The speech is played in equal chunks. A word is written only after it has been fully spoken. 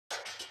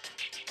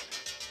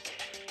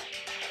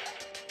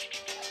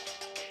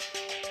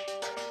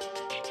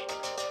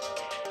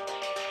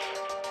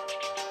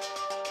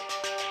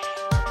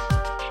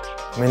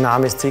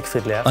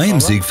I am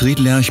Siegfried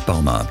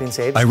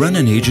Lerchbaumer. I run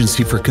an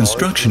agency for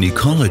construction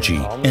ecology,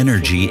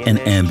 energy, and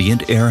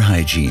ambient air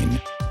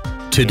hygiene.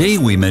 Today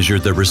we measure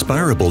the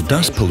respirable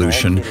dust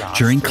pollution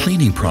during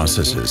cleaning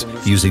processes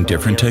using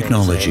different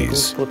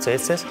technologies.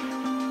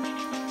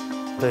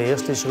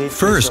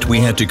 First, we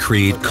had to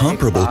create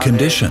comparable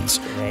conditions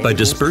by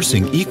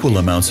dispersing equal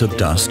amounts of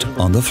dust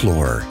on the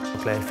floor.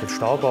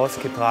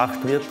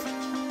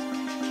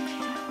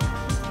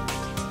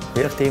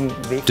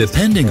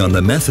 Depending on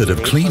the method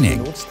of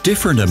cleaning,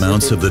 different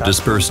amounts of the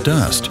dispersed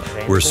dust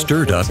were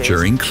stirred up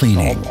during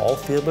cleaning.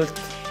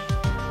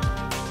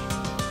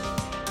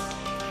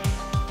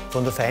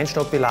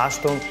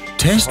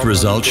 Test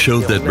results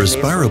showed that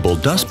respirable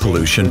dust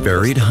pollution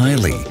varied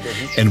highly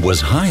and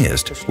was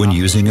highest when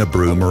using a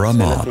broom or a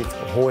mop.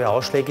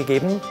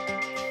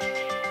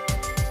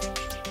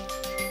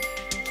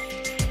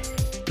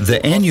 The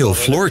ENJO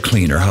floor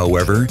cleaner,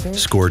 however,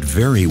 scored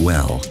very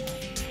well.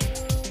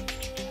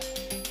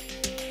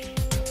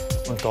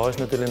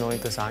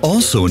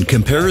 Also, in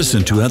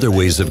comparison to other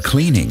ways of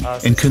cleaning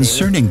and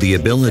concerning the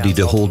ability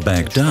to hold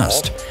back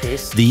dust,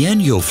 the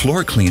ENJO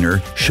floor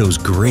cleaner shows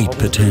great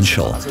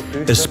potential,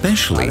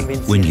 especially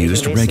when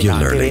used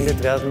regularly.